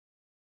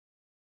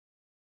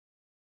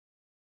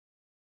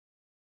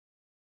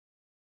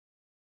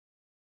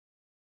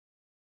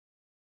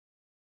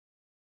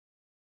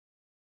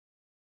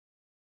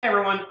Hey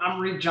everyone, I'm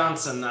Reid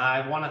Johnson.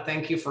 I want to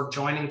thank you for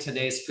joining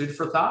today's Food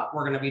for Thought.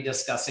 We're going to be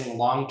discussing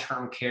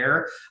long-term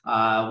care.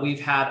 We've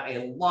had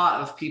a lot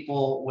of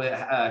people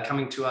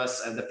coming to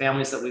us, the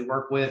families that we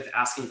work with,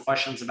 asking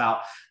questions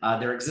about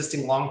their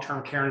existing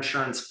long-term care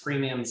insurance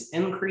premiums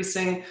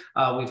increasing.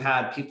 We've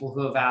had people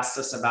who have asked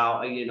us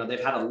about,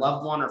 they've had a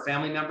loved one or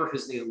family member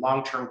who's needed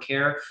long-term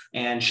care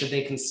and should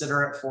they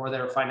consider it for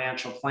their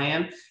financial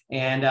plan.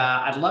 And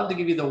I'd love to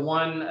give you the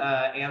one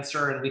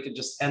answer and we could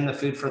just end the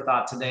Food for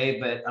Thought today,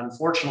 but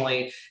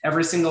unfortunately,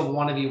 every single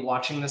one of you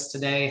watching this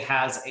today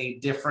has a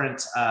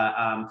different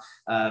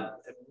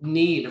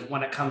need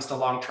when it comes to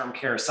long-term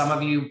care. Some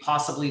of you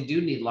possibly do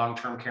need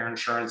long-term care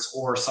insurance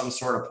or some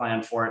sort of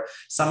plan for it.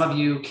 Some of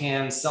you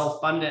can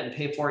self-fund it and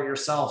pay for it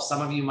yourself.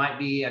 Some of you might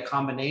be a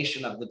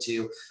combination of the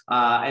two.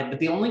 But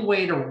the only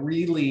way to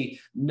really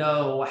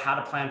know how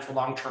to plan for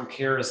long-term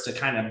care is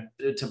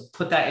to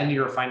put that into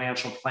your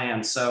financial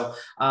plan. So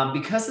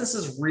because this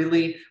is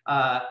really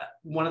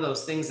one of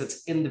those things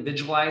that's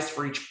individualized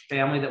for each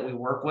family that we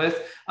work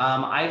with,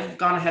 I've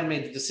gone ahead and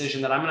made the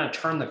decision that I'm going to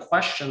turn the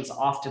questions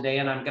off today,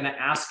 and I'm going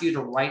to ask you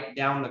to write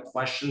down the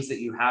questions that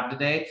you have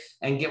today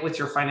and get with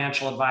your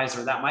financial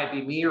advisor. That might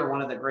be me or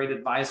one of the great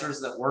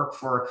advisors that work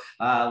for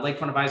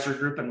Lakeland Advisory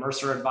Group and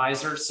Mercer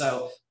Advisors.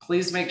 So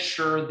please make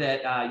sure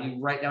that you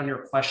write down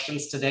your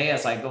questions today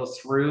as I go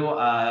through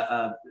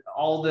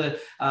all the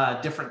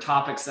different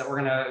topics that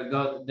we're going to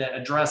go that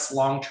address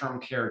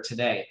long-term care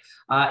today.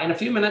 In a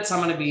few minutes, I'm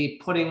going to be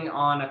putting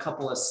on a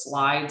couple of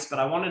slides, but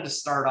I wanted to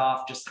start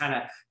off just kind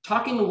of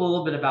talking a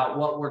little bit about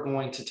what we're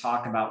going to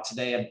talk about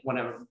today when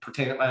it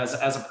pertains,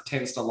 as it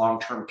pertains to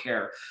long-term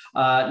care.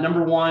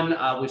 Number one,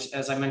 which,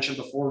 as I mentioned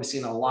before, we've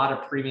seen a lot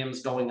of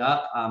premiums going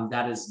up.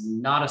 That is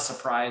not a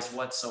surprise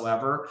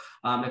whatsoever.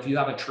 If you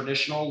have a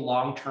traditional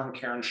long-term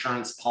care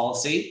insurance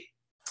policy,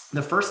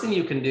 the first thing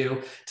you can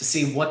do to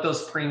see what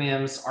those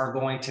premiums are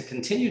going to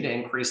continue to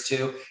increase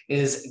to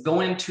is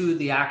go into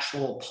the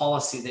actual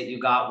policy that you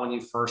got when you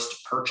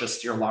first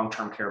purchased your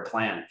long-term care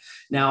plan.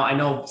 Now, I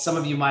know some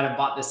of you might have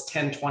bought this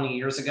 10, 20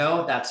 years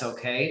ago. That's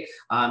okay.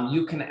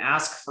 You can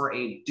ask for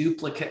a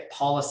duplicate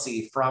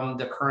policy from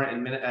the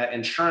current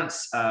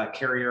insurance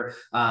carrier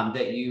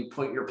that you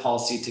put your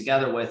policy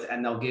together with,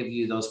 and they'll give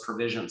you those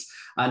provisions.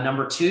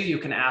 Number two, you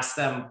can ask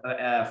them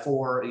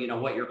for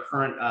what your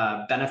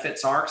current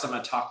benefits are, because I'm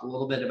going to talk a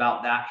little bit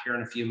about that here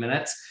in a few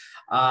minutes.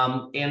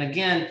 And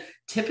again,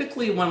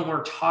 typically when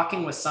we're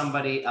talking with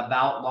somebody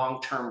about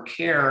long-term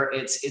care,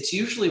 it's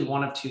usually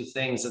one of two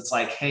things. It's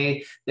like,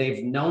 hey,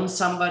 they've known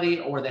somebody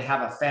or they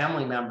have a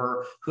family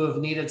member who have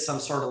needed some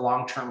sort of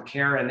long-term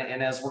care. And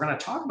as we're going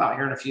to talk about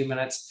here in a few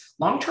minutes,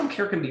 long-term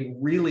care can be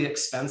really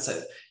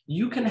expensive.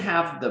 You can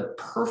have the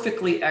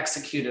perfectly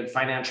executed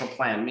financial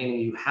plan, meaning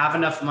you have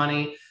enough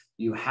money,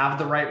 you have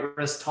the right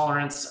risk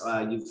tolerance,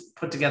 you've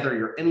put together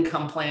your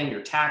income plan,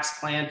 your tax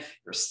plan,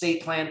 your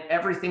estate plan,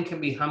 everything can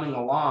be humming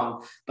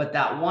along. But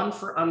that one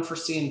for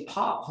unforeseen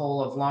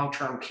pothole of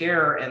long-term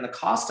care and the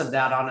cost of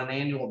that on an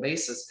annual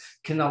basis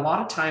can a lot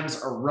of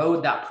times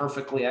erode that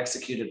perfectly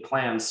executed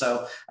plan.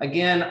 So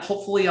again,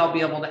 hopefully I'll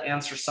be able to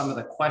answer some of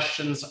the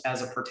questions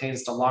as it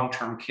pertains to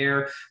long-term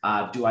care.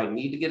 Do I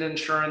need to get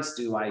insurance?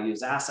 Do I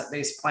use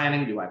asset-based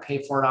planning? Do I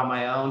pay for it on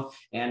my own?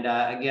 And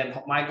again,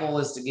 my goal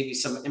is to give you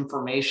some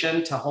information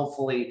to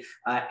hopefully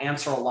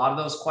answer a lot of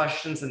those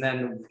questions, and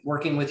then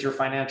working with your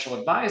financial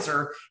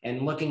advisor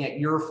and looking at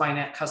your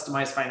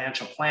customized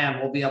financial plan,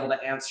 we'll be able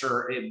to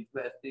answer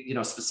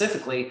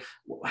specifically,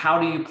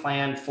 how do you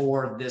plan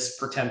for this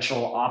potential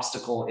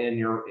obstacle in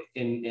your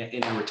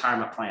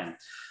retirement plan?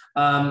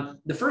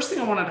 The first thing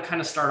I wanted to kind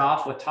of start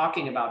off with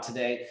talking about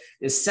today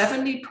is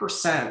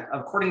 70%,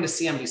 according to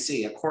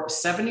CNBC,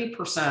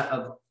 70%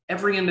 of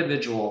every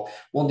individual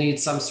will need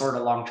some sort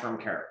of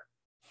long-term care.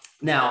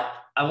 Now,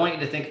 I want you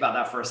to think about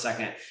that for a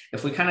second.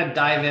 If we kind of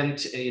dive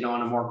into,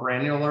 on a more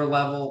granular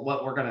level,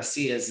 what we're going to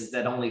see is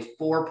that only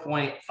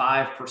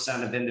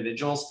 4.5% of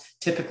individuals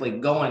typically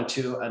go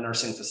into a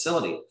nursing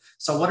facility.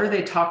 So what are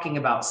they talking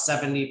about?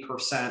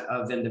 70%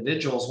 of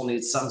individuals will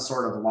need some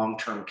sort of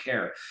long-term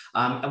care.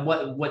 And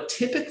what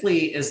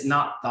typically is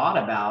not thought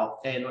about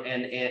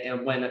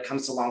and when it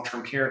comes to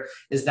long-term care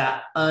is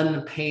that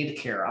unpaid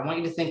care. I want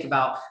you to think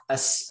about a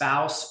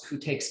spouse who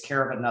takes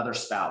care of another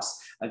spouse,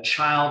 a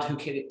child who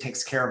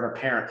takes care of a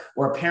parent,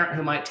 or a parent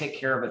who might take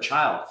care of a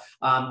child.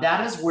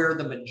 That is where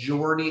the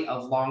majority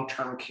of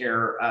long-term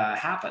care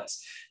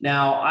happens.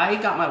 Now, I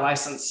got my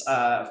license,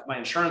 my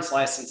insurance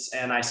license,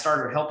 and I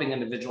started helping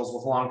individuals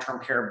with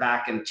long-term care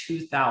back in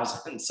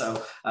 2000.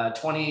 So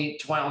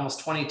almost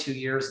 22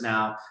 years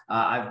now,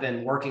 I've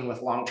been working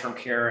with long-term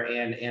care,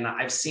 and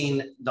I've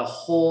seen the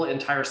whole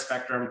entire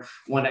spectrum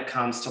when it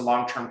comes to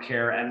long-term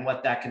care and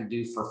what that can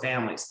do for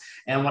families.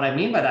 And what I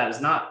mean by that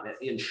is not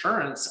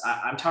insurance.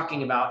 I'm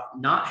talking about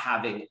not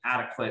having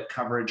adequate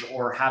coverage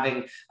or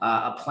having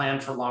a plan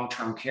for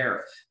long-term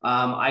care.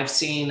 I've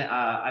seen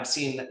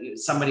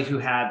somebody who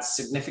had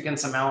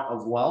significant amount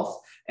of wealth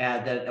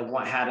that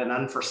had an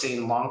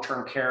unforeseen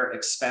long-term care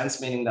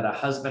expense, meaning that a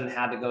husband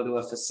had to go to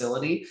a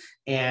facility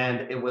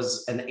and it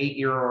was an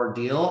 8-year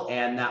ordeal,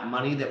 and that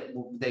money that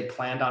they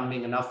planned on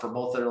being enough for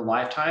both of their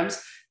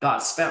lifetimes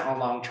got spent on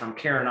long-term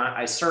care. And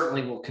I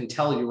certainly can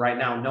tell you right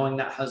now, knowing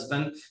that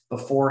husband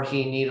before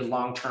he needed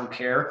long-term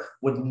care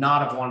would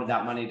not have wanted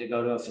that money to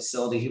go to a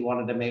facility. He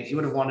would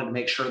have wanted to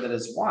make sure that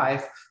his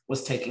wife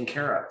was taken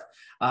care of.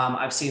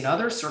 I've seen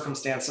other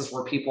circumstances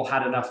where people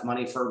had enough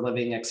money for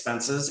living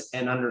expenses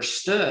and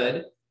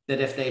understood that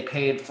if they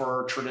paid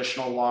for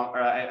traditional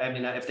long-term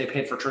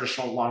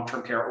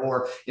care,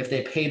 or if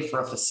they paid for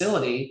a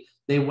facility,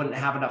 they wouldn't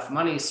have enough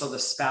money. So the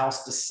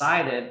spouse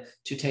decided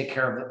to take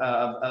care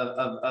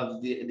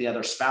of the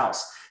other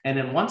spouse. And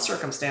in one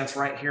circumstance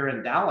right here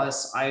in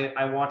Dallas,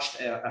 I watched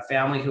a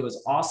family who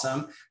was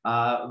awesome.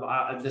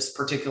 This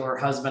particular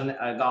husband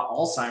got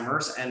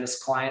Alzheimer's, and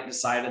this client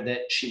decided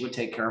that she would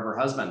take care of her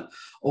husband.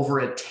 Over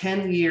a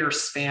 10-year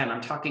span,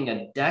 I'm talking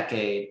a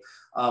decade,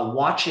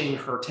 watching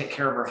her take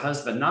care of her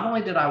husband. Not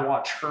only did I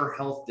watch her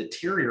health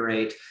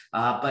deteriorate,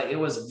 but it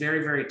was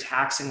very, very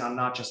taxing on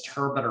not just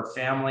her, but her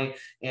family.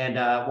 And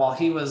while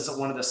he was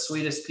one of the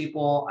sweetest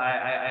people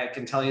I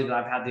can tell you that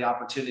I've had the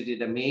opportunity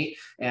to meet,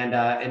 and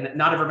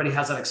not everybody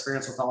has that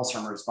experience with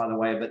Alzheimer's, by the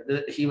way, but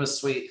he was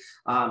sweet.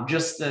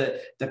 Just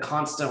the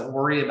constant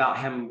worry about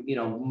him,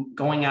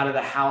 going out of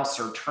the house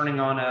or turning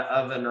on an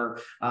oven or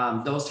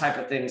those type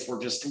of things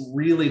were just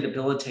really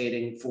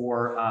debilitating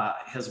for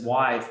his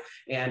wife.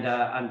 And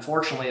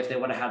unfortunately, if they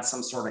would have had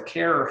some sort of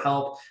care or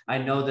help, I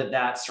know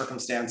that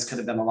circumstance could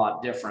have been a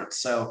lot different.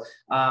 So,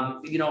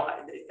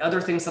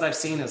 other things that I've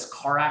seen is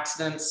car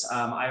accidents.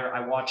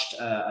 I watched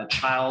a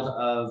child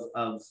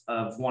of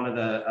one of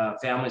the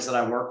families that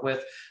I work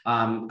with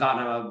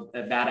got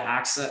in a bad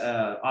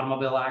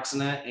automobile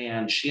accident,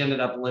 and she ended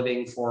up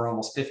living for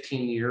almost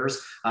 15 years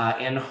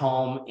in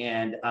home,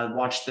 and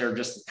watched their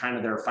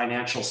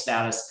financial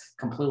status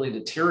completely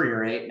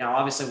deteriorate. Now,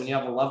 obviously, when you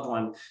have a loved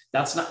one,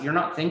 you're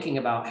not thinking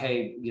about,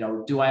 hey,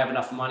 do I have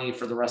enough money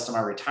for the rest of my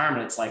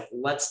retirement? It's like,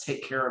 let's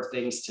take care of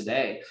things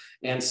today.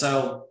 And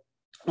so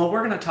what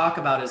we're going to talk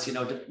about is,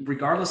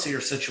 regardless of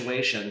your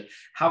situation,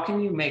 how can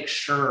you make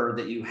sure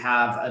that you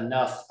have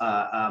enough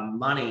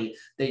money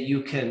that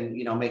you can,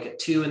 make it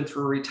to and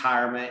through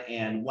retirement?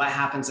 And what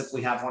happens if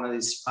we have one of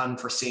these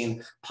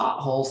unforeseen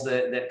potholes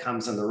that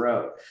comes in the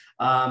road?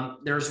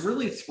 There's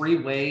really 3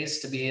 ways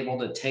to be able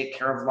to take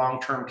care of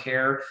long-term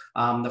care.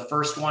 The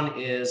first one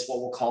is what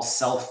we'll call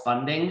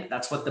self-funding.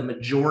 That's what the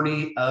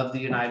majority of the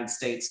United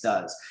States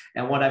does.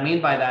 And what I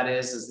mean by that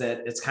is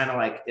that it's kind of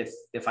like,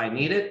 if I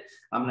need it,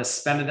 I'm going to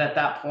spend it at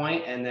that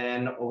point, and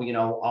then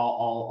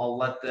I'll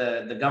let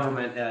the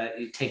government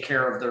take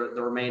care of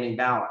the remaining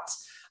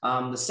balance.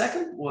 The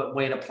second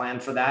way to plan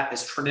for that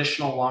is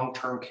traditional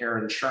long-term care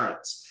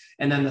insurance.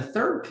 And then the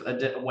third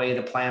way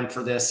to plan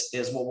for this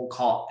is what we'll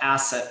call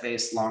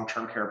asset-based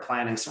long-term care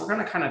planning. So we're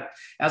going to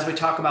as we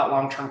talk about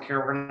long-term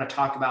care, we're going to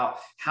talk about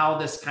how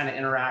this kind of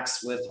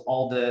interacts with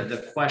all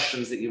the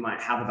questions that you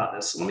might have about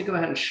this. So let me go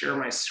ahead and share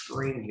my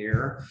screen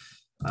here.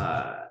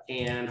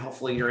 And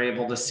hopefully you're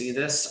able to see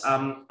this.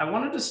 I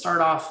wanted to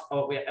start off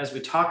as we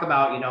talk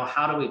about,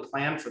 how do we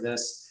plan for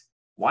this?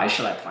 Why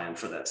should I plan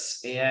for this?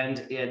 And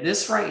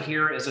this right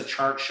here is a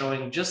chart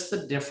showing just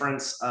the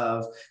difference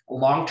of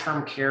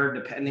long-term care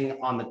depending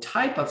on the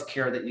type of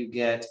care that you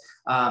get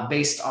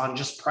based on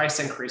just price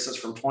increases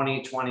from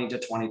 2020 to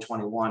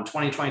 2021.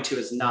 2022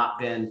 has not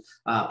been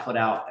put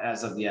out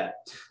as of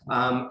yet.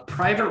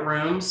 Private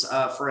rooms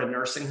for a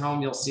nursing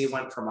home, you'll see,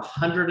 went from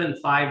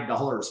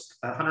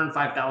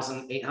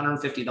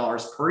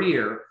 $105,850 per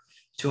year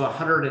to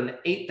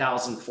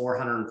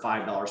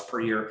 $108,405 per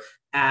year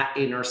at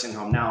a nursing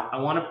home. Now, I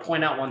want to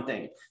point out one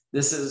thing.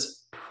 This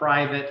is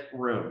private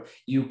room.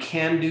 You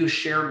can do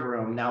shared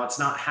room. Now, it's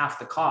not half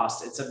the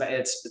cost. It's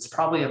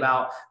probably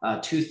about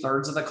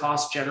 2/3 of the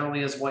cost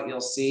generally is what you'll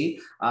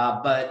see.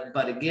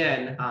 But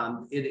again,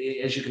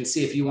 as you can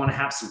see, if you want to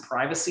have some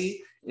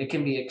privacy, it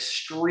can be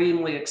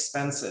extremely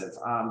expensive.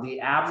 The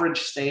average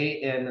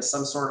stay in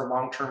some sort of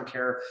long-term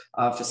care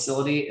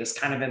facility is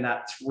kind of in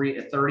that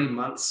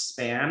 30-month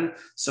span.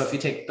 So if you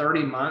take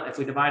 30 months, if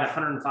we divide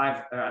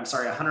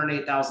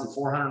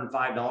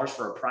 $108,405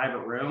 for a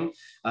private room,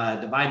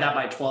 divide that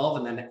by 12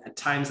 and then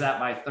times that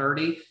by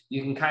 30,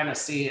 you can kind of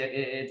see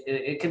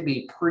it can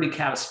be pretty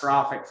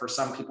catastrophic for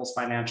some people's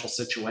financial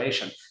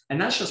situation.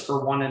 And that's just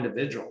for one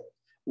individual.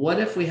 What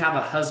if we have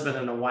a husband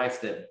and a wife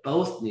that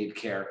both need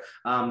care?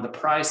 The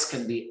price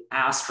can be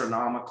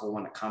astronomical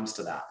when it comes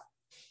to that.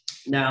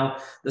 Now,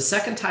 the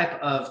second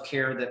type of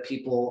care that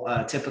people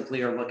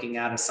typically are looking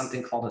at is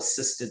something called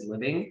assisted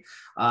living.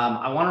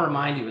 I want to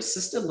remind you,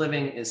 assisted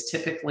living is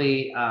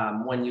typically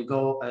when you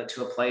go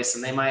to a place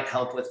and they might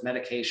help with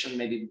medication,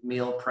 maybe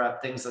meal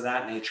prep, things of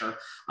that nature,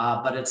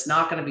 but it's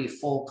not going to be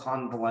full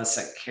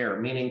convalescent care,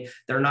 meaning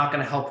they're not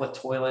going to help with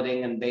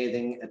toileting and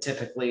bathing.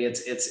 Typically,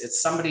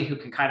 it's somebody who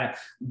can kind of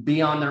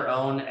be on their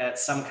own at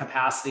some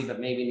capacity, but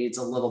maybe needs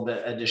a little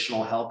bit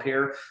additional help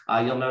here.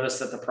 You'll notice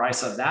that the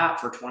price of that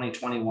for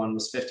 2021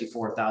 was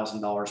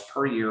 $54,000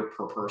 per year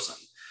per person.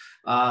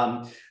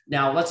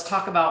 Now let's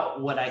talk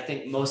about what I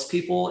think most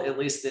people, at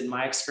least in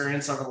my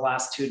experience over the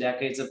last 2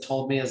 decades, have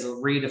told me is,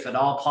 Reid, if at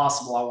all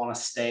possible, I want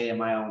to stay in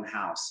my own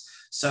house.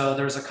 So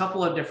there's a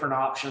couple of different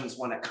options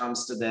when it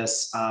comes to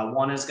this.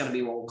 One is going to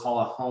be what we'll call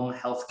a home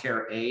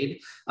healthcare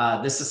aide.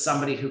 This is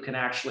somebody who can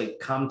actually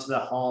come to the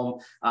home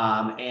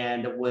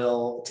and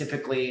will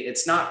typically,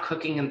 it's not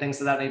cooking and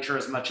things of that nature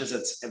as much as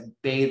it's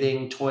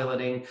bathing,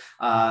 toileting,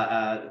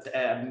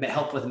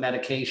 help with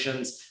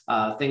medications,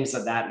 things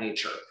of that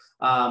nature.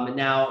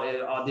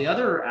 Now, the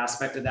other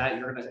aspect of that,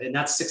 and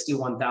that's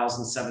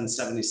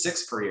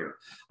 $61,776 per year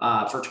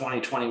for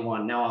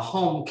 2021. Now, a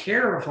home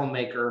care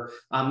homemaker,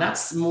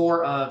 that's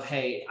more of,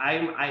 hey,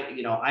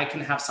 I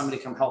can have somebody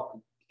come help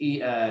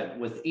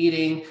with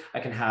eating. I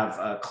can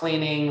have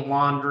cleaning,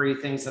 laundry,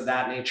 things of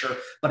that nature,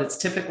 but it's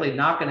typically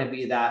not going to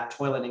be that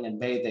toileting and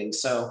bathing.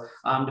 So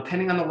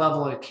depending on the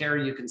level of care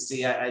you can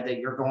see that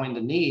you're going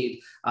to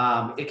need,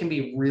 it can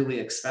be really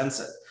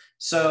expensive.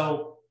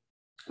 So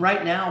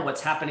right now,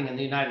 what's happening in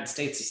the United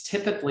States is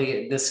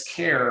typically this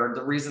care,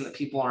 the reason that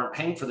people aren't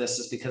paying for this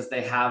is because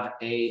they have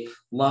a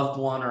loved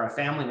one or a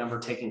family member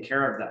taking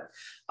care of them.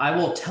 I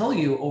will tell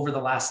you, over the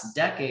last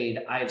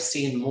decade, I've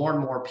seen more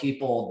and more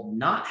people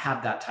not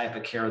have that type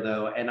of care,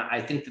 though. And I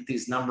think that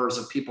these numbers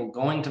of people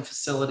going to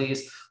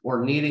facilities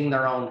or needing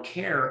their own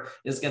care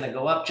is going to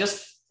go up,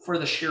 just for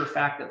the sheer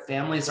fact that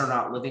families are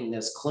not living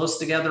this close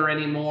together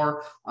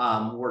anymore.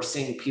 We're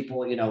seeing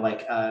people,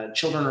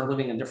 children are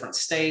living in different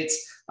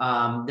states.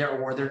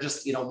 They're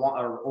just,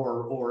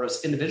 or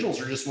as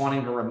individuals are just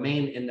wanting to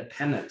remain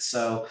independent.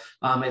 So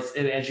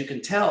as you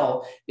can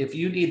tell, if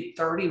you need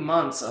 30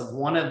 months of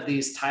one of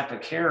these type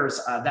of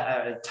cares,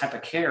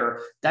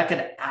 that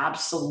could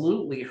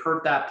absolutely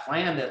hurt that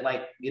plan. That,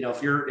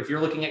 if you're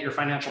looking at your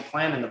financial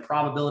plan and the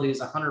probability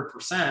is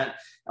 100%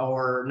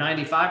 or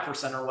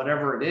 95% or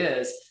whatever it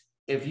is,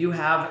 if you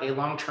have a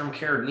long-term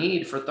care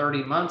need for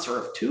 30 months, or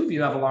if two of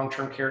you have a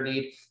long-term care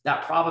need,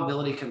 that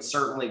probability can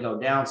certainly go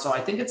down. So I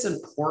think it's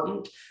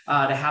important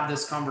to have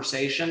this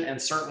conversation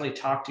and certainly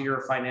talk to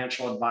your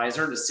financial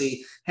advisor to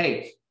see,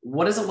 hey,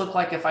 what does it look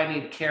like if I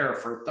need care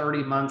for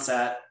 30 months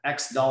at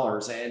X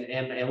dollars?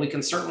 And we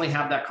can certainly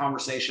have that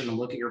conversation and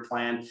look at your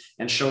plan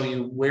and show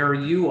you where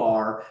you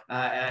are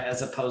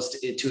as opposed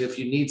to if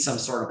you need some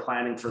sort of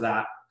planning for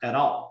that at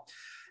all.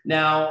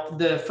 Now,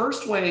 the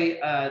first way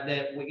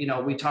that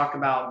we talk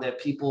about that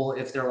people,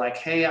 if they're like,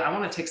 hey, I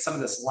want to take some of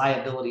this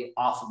liability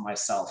off of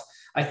myself,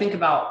 I think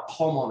about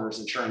homeowners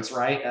insurance,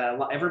 right?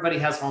 Everybody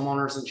has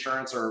homeowners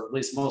insurance, or at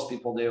least most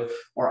people do,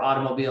 or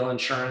automobile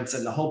insurance.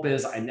 And the hope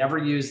is I never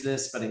use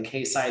this, but in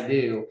case I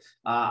do,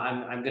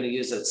 I'm going to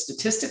use it.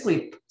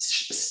 Statistically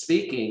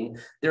speaking,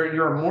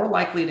 you're more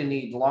likely to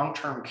need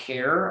long-term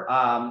care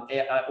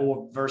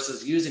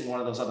versus using one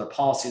of those other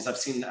policies. I've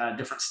seen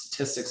different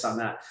statistics on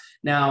that.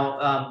 Now,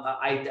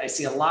 I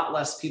see a lot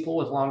less people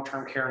with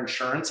long-term care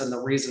insurance. And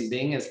the reason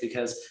being is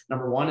because,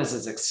 number one, is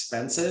it's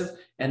expensive.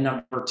 And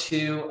number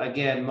two,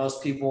 again,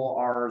 most people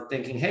are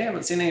thinking, hey, I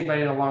haven't seen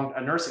anybody in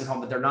a nursing home,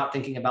 but they're not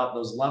thinking about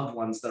those loved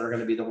ones that are going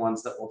to be the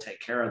ones that will take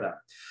care of them.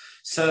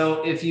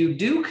 So if you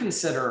do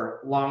consider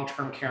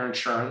long-term care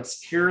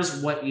insurance,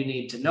 here's what you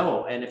need to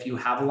know. And if you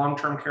have a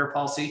long-term care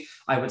policy,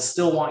 I would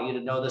still want you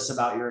to know this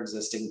about your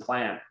existing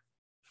plan.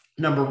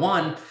 Number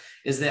one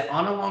is that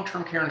on a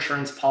long-term care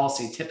insurance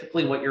policy,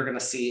 typically what you're going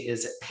to see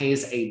is it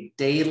pays a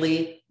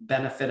daily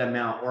benefit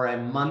amount or a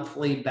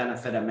monthly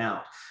benefit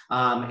amount.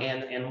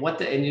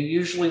 And you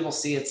usually will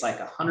see it's like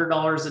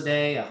 $100 a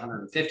day,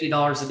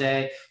 $150 a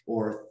day,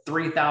 or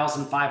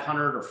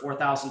 $3,500 or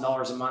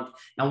 $4,000 a month.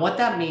 Now, what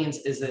that means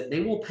is that they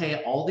will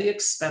pay all the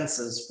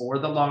expenses for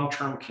the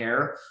long-term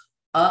care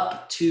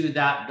up to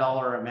that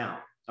dollar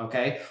amount.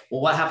 Okay.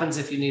 Well, what happens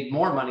if you need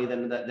more money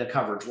than the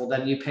coverage? Well,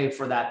 then you pay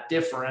for that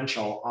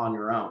differential on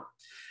your own.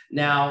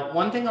 Now,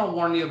 one thing I'll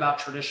warn you about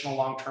traditional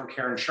long-term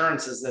care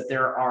insurance is that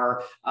there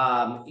are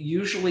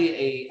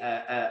usually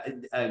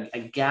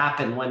a gap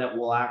in when it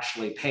will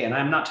actually pay. And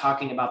I'm not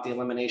talking about the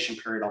elimination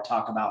period I'll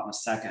talk about in a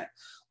second.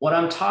 What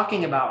I'm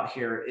talking about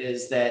here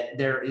is that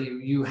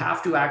you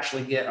have to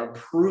actually get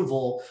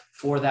approval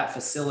for that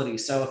facility.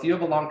 So if you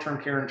have a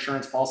long-term care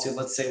insurance policy,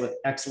 let's say with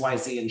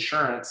XYZ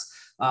Insurance,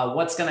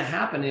 what's going to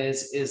happen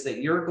is that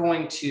you're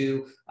going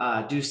to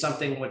do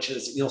something, which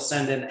is you'll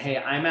send in, hey,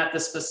 I'm at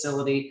this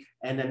facility,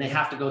 and then they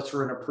have to go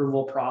through an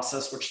approval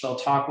process, which they'll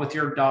talk with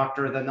your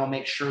doctor. Then they'll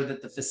make sure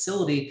that the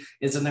facility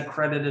is an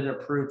accredited,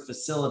 approved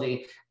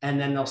facility, and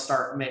then they'll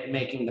start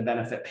making the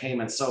benefit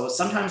payments. So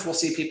sometimes we'll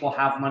see people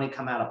have money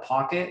come out of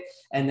pocket,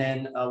 and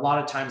then a lot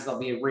of times they'll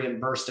be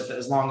reimbursed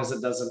as long as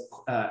it doesn't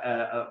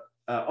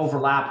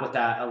overlap with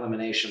that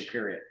elimination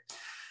period.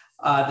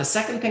 The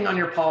second thing on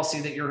your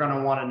policy that you're going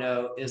to want to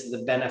know is the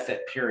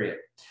benefit period.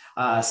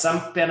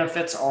 Some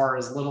benefits are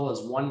as little as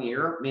 1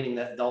 year, meaning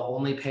that they'll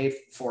only pay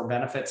for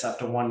benefits up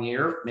to 1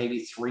 year, maybe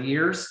 3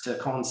 years to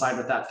coincide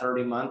with that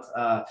 30-month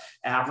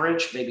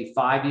average, maybe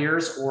 5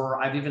 years,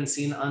 or I've even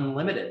seen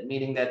unlimited,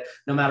 meaning that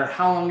no matter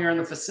how long you're in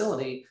the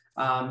facility,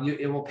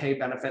 it will pay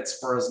benefits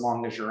for as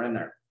long as you're in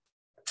there.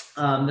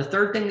 The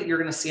third thing that you're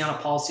going to see on a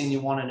policy and you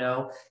want to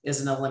know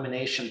is an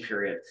elimination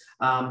period.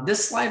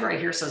 This slide right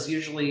here says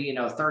usually,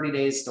 30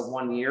 days to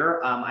 1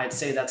 year. I'd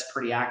say that's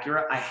pretty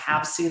accurate. I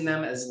have seen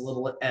them as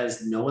little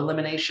as no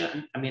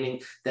elimination,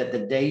 meaning that the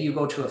day you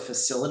go to a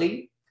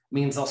facility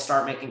means they'll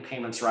start making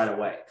payments right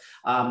away.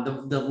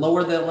 The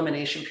lower the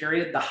elimination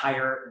period, the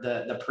higher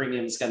the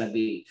premium is going to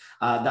be.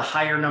 The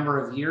higher number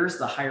of years,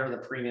 the higher the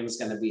premium is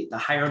going to be. The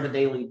higher the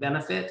daily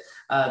benefit,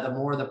 the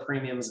more the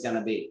premium is going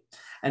to be.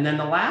 And then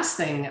the last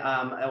thing,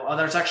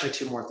 there's actually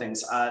two more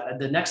things.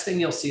 The next thing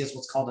you'll see is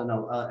what's called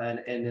an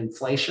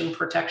inflation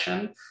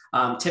protection.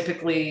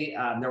 Typically,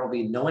 there will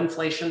be no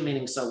inflation,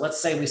 meaning, so let's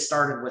say we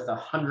started with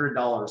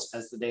 $100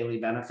 as the daily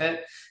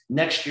benefit.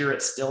 Next year,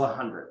 it's still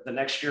 100. The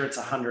next year, it's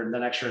 100. The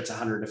next year, it's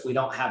 100 if we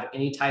don't have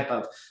any type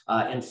of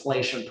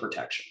inflation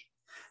protection.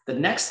 The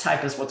next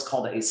type is what's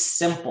called a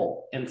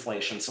simple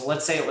inflation. So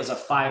let's say it was a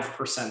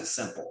 5%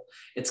 simple.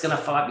 It's going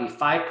to be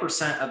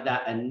 5% of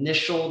that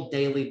initial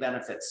daily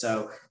benefit.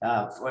 So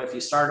if you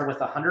started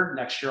with 100,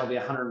 next year will be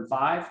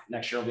 105,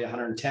 next year will be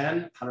 110,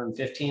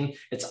 115.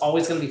 It's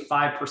always going to be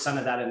 5%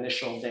 of that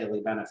initial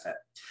daily benefit.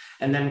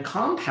 And then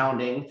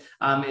compounding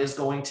is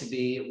going to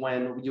be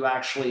when you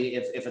actually,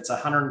 if it's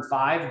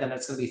 105, then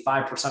it's going to be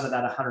 5% of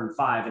that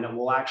 105, and it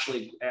will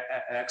actually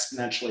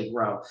exponentially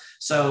grow.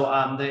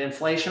 So the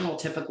inflation will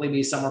typically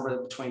be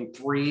somewhere between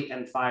 3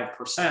 and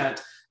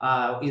 5%,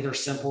 either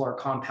simple or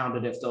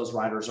compounded if those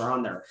riders are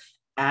on there.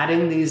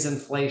 Adding these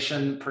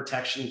inflation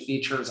protection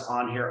features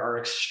on here are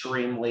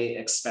extremely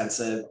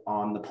expensive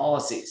on the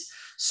policies.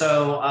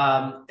 So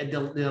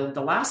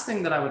the last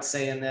thing that I would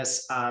say in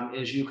this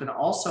is you can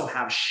also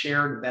have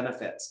shared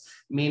benefits,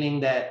 meaning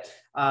that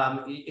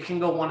it can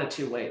go one of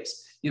two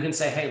ways. You can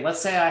say, hey,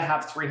 let's say I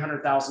have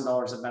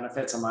 $300,000 of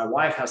benefits and my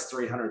wife has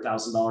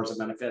 $300,000 of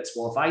benefits.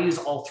 Well, if I use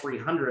all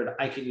 300,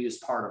 I can use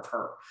part of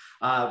her.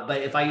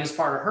 But if I use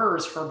part of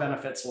hers, her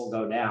benefits will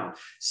go down.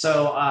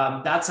 So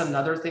that's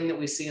another thing that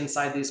we see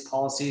inside these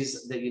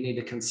policies that you need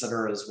to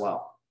consider as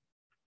well.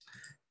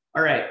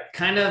 All right,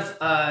 kind of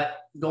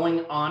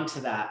going on to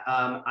that,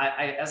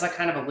 as I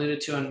kind of alluded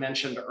to and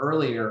mentioned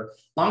earlier,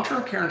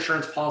 long-term care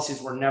insurance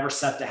policies were never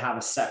set to have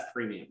a set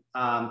premium.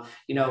 A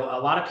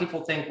lot of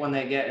people think when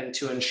they get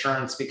into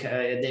insurance, because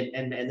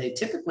they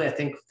typically, I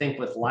think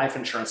with life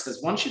insurance,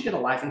 because once you get a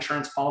life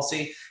insurance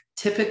policy,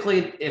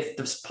 typically, if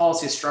the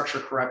policy is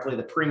structured correctly,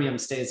 the premium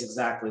stays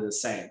exactly the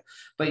same.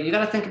 But you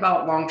got to think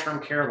about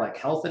long-term care like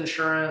health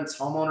insurance,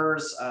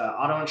 homeowners,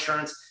 auto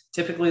insurance.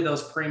 Typically,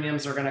 those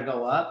premiums are going to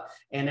go up.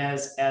 And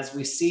as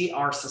we see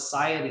our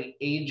society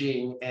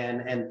aging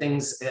and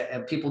things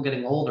and people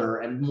getting older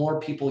and more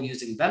people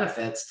using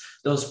benefits,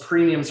 those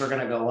premiums are going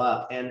to go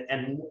up.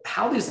 And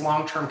how these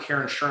long-term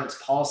care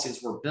insurance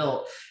policies were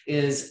built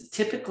is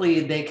typically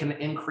they can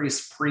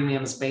increase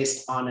premiums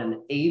based on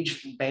an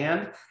age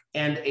band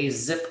and a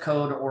zip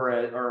code or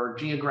a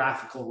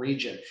geographical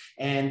region.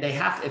 And they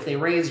have, if they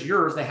raise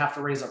yours, they have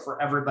to raise it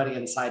for everybody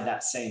inside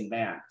that same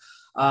band.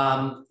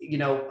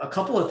 A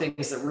couple of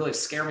things that really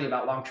scare me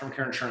about long-term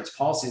care insurance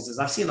policies is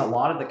I've seen a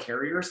lot of the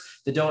carriers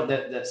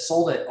that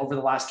sold it over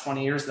the last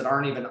 20 years that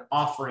aren't even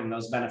offering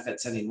those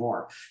benefits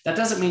anymore. That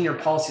doesn't mean your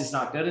policy is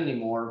not good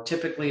anymore.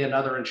 Typically,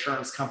 another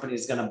insurance company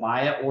is going to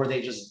buy it, or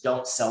they just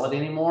don't sell it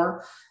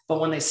anymore. But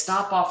when they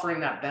stop offering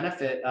that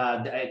benefit,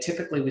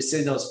 typically we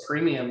see those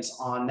premiums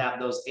on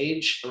those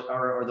age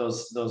or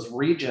those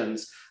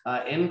regions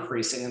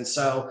increasing. And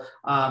so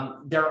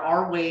there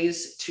are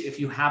ways to, if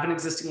you have an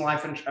existing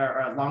life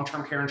or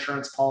long-term care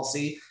insurance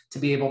policy, to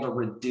be able to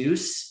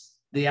reduce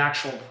the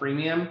actual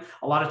premium.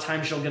 A lot of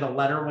times you'll get a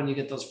letter when you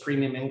get those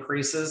premium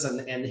increases.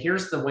 And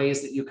here's the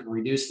ways that you can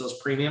reduce those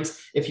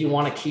premiums if you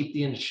want to keep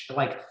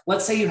like,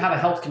 let's say you have a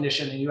health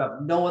condition and you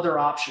have no other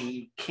option.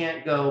 You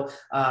can't go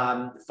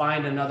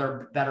find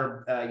another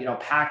better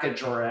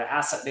package or an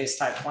asset-based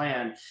type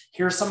plan.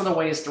 Here's some of the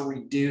ways to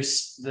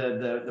reduce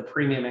the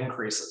premium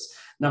increases.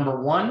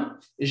 Number one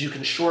is you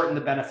can shorten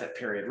the benefit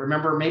period.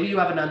 Remember, maybe you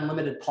have an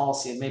unlimited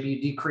policy and maybe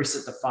you decrease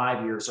it to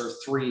 5 years or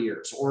 3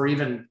 years or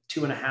even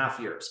 2.5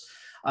 years.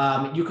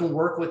 You can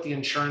work with the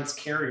insurance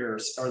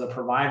carriers or the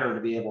provider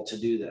to be able to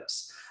do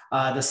this.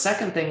 The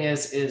second thing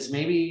is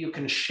maybe you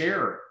can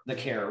share the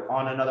care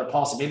on another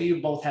policy. Maybe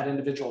you both had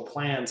individual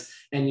plans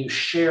and you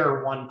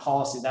share one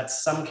policy.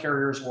 That's some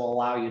carriers will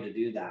allow you to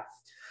do that.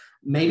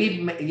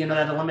 Maybe,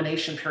 that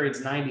elimination period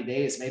is 90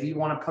 days. Maybe you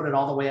want to put it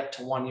all the way up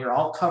to 1 year.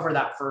 I'll cover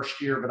that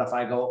first year, but if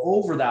I go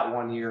over that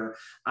 1 year,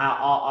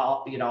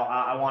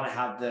 I want to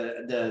have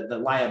the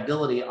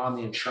liability on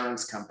the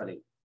insurance company.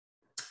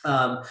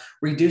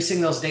 Reducing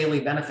those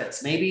daily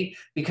benefits, maybe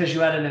because you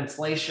had an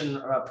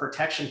inflation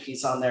protection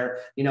piece on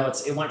there,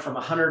 it went from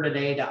 100 a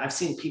day to, I've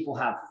seen people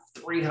have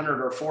 $300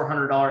 or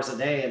 $400 a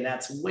day, and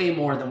that's way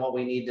more than what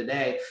we need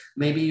today.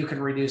 Maybe you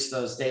can reduce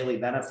those daily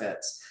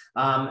benefits.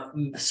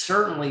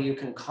 Certainly you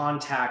can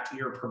contact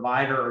your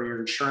provider or your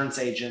insurance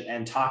agent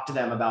and talk to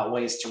them about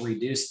ways to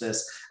reduce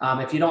this.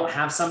 If you don't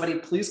have somebody,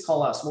 please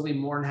call us. We'll be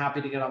more than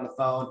happy to get on the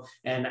phone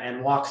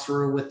and walk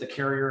through with the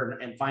carrier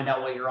and find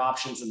out what your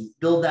options, and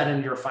build that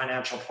into your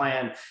financial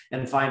plan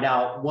and find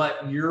out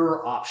what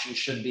your option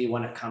should be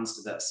when it comes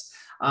to this.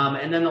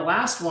 And then the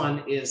last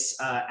one is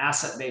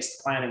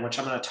asset-based planning, which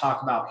I'm going to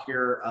talk about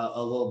here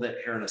a little bit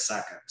here in a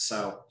second.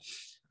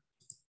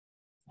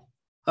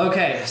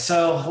 Okay,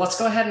 so let's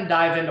go ahead and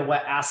dive into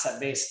what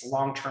asset-based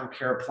long-term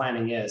care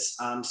planning is.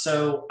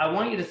 So I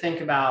want you to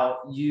think about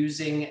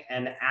using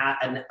an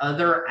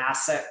other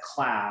asset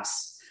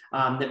class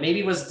that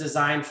maybe was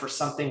designed for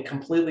something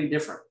completely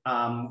different.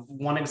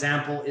 One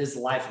example is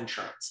life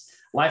insurance.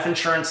 Life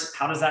insurance,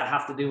 how does that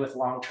have to do with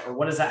long-term, or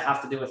what does that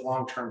have to do with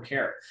long-term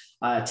care?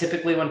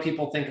 Typically, when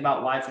people think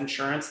about life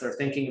insurance, they're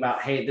thinking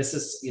about, hey, this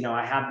is,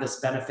 I have this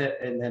benefit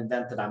in the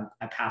event that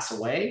I pass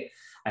away.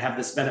 I have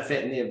this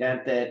benefit in the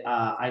event that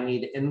I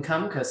need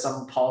income, because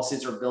some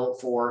policies are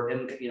built for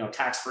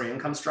tax-free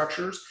income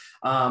structures,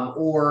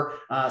 or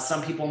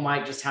some people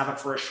might just have it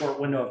for a short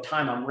window of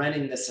time. I'm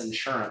renting this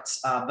insurance.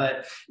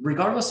 But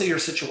regardless of your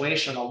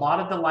situation, a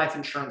lot of the life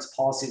insurance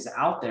policies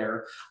out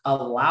there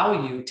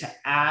allow you to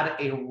add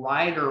a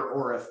rider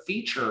or a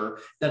feature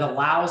that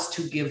allows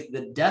to give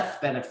the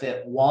death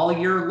benefit while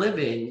you're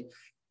living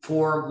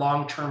for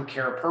long-term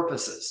care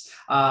purposes.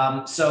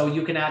 So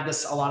you can add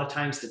this a lot of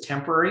times to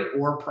temporary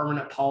or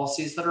permanent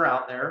policies that are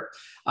out there.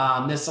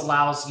 This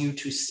allows you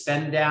to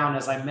spend down,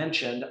 as I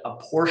mentioned, a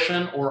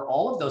portion or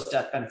all of those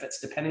death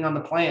benefits, depending on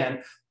the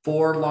plan,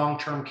 for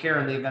long-term care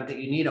in the event that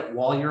you need it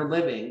while you're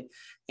living.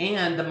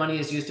 And the money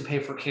is used to pay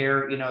for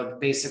care.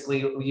 Basically,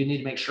 you need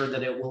to make sure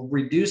that it will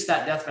reduce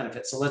that death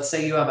benefit. So let's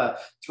say you have a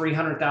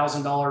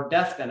 $300,000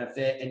 death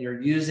benefit and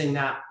you're using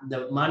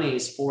the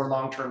monies for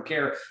long-term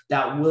care,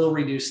 that will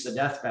reduce the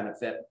death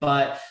benefit.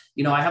 But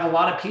I have a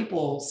lot of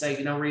people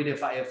say, Reid,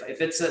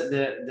 if it's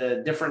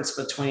the difference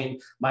between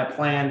my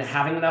plan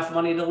having enough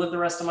money to live the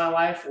rest of my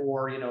life,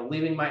 or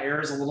leaving my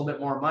heirs a little bit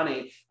more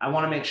money, I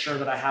want to make sure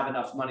that I have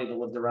enough money to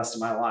live the rest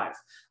of my life.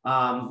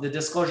 The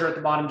disclosure at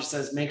the bottom just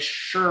says, make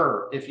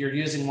sure if you're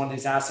using one of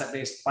these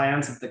asset-based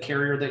plans that the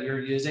carrier that you're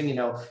using,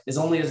 is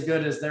only as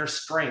good as their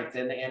strength.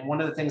 And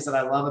one of the things that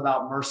I love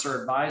about Mercer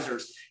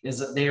Advisors is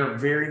that they are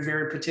very,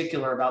 very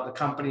particular about the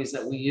companies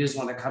that we use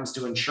when it comes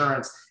to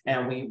insurance.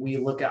 And we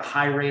look at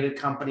high-rated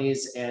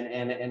companies,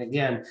 and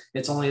again,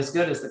 it's only as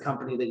good as the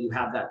company that you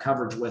have that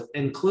coverage with,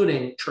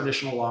 including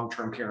traditional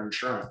long-term care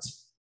insurance.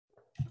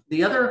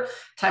 The other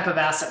type of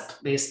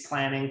asset-based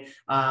planning,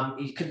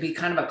 it could be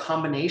kind of a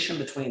combination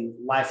between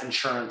life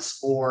insurance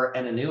or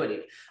an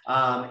annuity.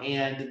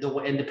 And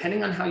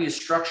depending on how you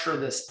structure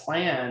this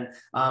plan,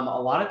 a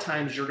lot of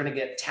times you're going to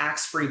get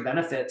tax-free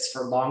benefits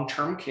for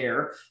long-term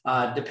care,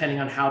 depending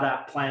on how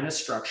that plan is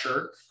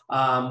structured.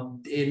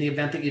 In the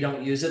event that you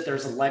don't use it,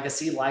 there's a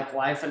legacy like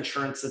life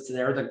insurance that's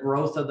there. The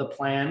growth of the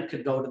plan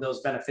could go to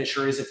those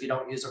beneficiaries if you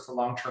don't use it for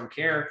long-term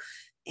care.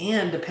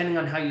 And depending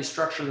on how you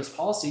structure this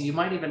policy, you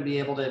might even be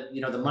able to,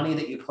 the money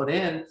that you put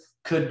in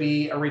could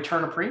be a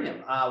return of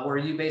premium, where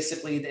you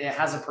basically, it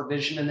has a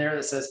provision in there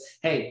that says,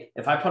 hey,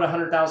 if I put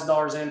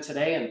 $100,000 in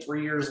today and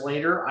 3 years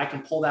later, I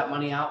can pull that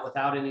money out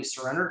without any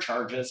surrender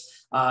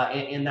charges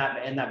in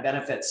that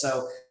benefit.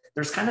 So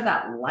there's kind of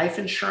that life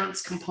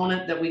insurance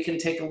component that we can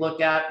take a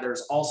look at.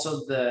 There's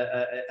also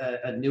the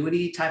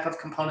annuity type of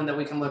component that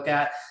we can look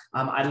at.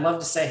 I'd love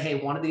to say, hey,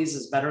 one of these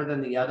is better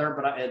than the other,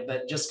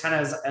 but just kind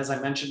of as I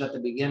mentioned at the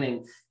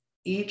beginning,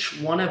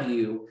 each one of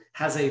you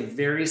has a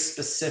very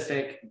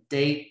specific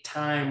date,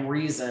 time,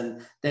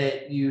 reason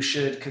that you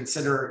should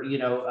consider,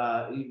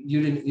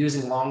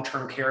 using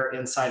long-term care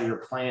inside of your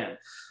plan.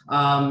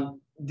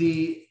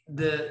 The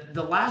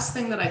last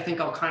thing that I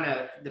think I'll kind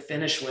of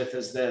finish with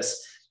is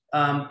this.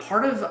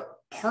 Part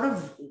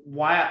of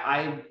why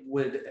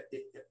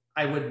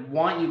I would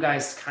want you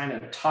guys to kind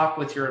of talk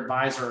with your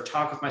advisor, or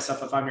talk with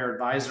myself if I'm your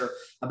advisor,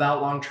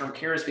 about long-term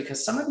care is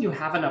because some of you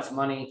have enough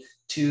money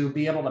to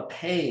be able to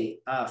pay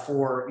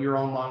for your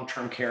own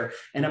long-term care.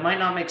 And it might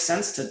not make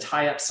sense to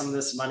tie up some of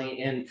this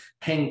money in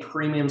paying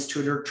premiums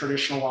to your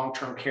traditional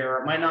long-term care.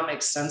 It might not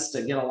make sense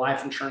to get a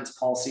life insurance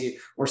policy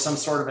or some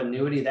sort of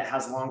annuity that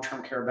has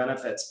long-term care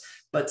benefits.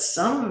 But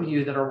some of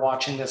you that are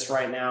watching this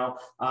right now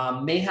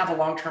may have a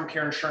long-term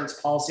care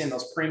insurance policy, and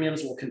those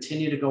premiums will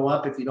continue to go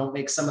up if you don't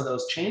make some of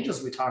those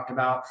changes we talked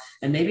about.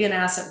 And maybe an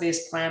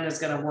asset-based plan is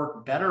going to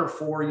work better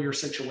for your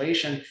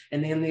situation.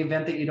 And in the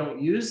event that you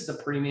don't use the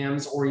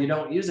premiums or you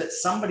don't use it,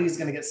 somebody's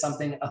going to get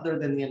something other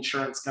than the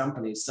insurance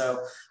company.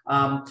 So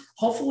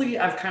hopefully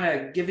I've kind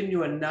of given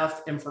you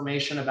enough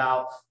information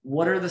about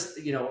what are the,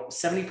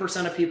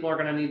 70% of people are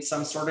going to need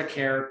some sort of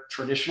care.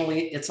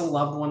 Traditionally, it's a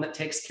loved one that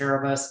takes care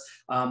of us.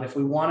 If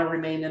we want to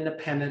remain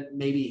independent,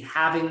 maybe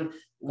having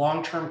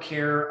long-term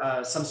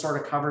care, some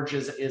sort of coverage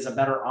is a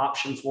better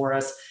option for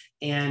us.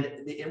 And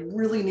it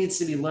really needs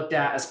to be looked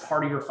at as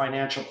part of your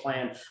financial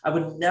plan. I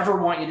would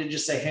never want you to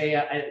just say,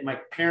 hey, my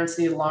parents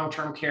need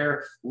long-term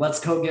care. Let's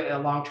go get a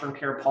long-term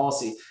care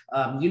policy.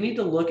 You need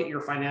to look at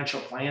your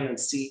financial plan and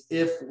see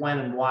if, when,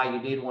 and why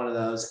you need one of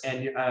those.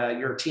 And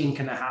your team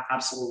can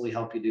absolutely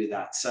help you do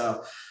that.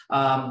 So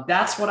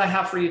that's what I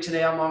have for you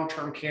today on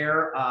long-term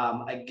care.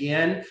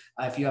 Again,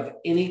 if you have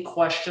any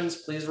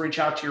questions, please reach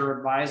out to your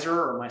advisor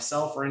or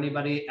myself or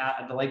anybody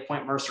at the Lake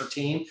Point Mercer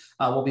team.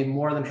 We'll be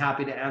more than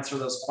happy to answer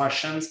those questions.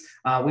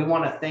 We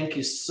want to thank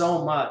you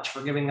so much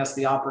for giving us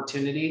the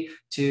opportunity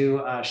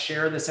to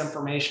share this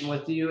information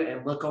with you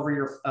and look over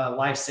your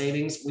life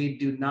savings. We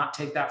do not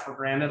take that for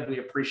granted. We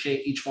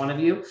appreciate each one of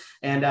you.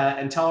 And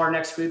until our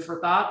next food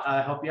for thought,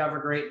 I hope you have a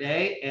great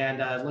day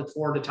and look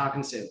forward to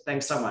talking soon.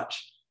 Thanks so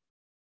much.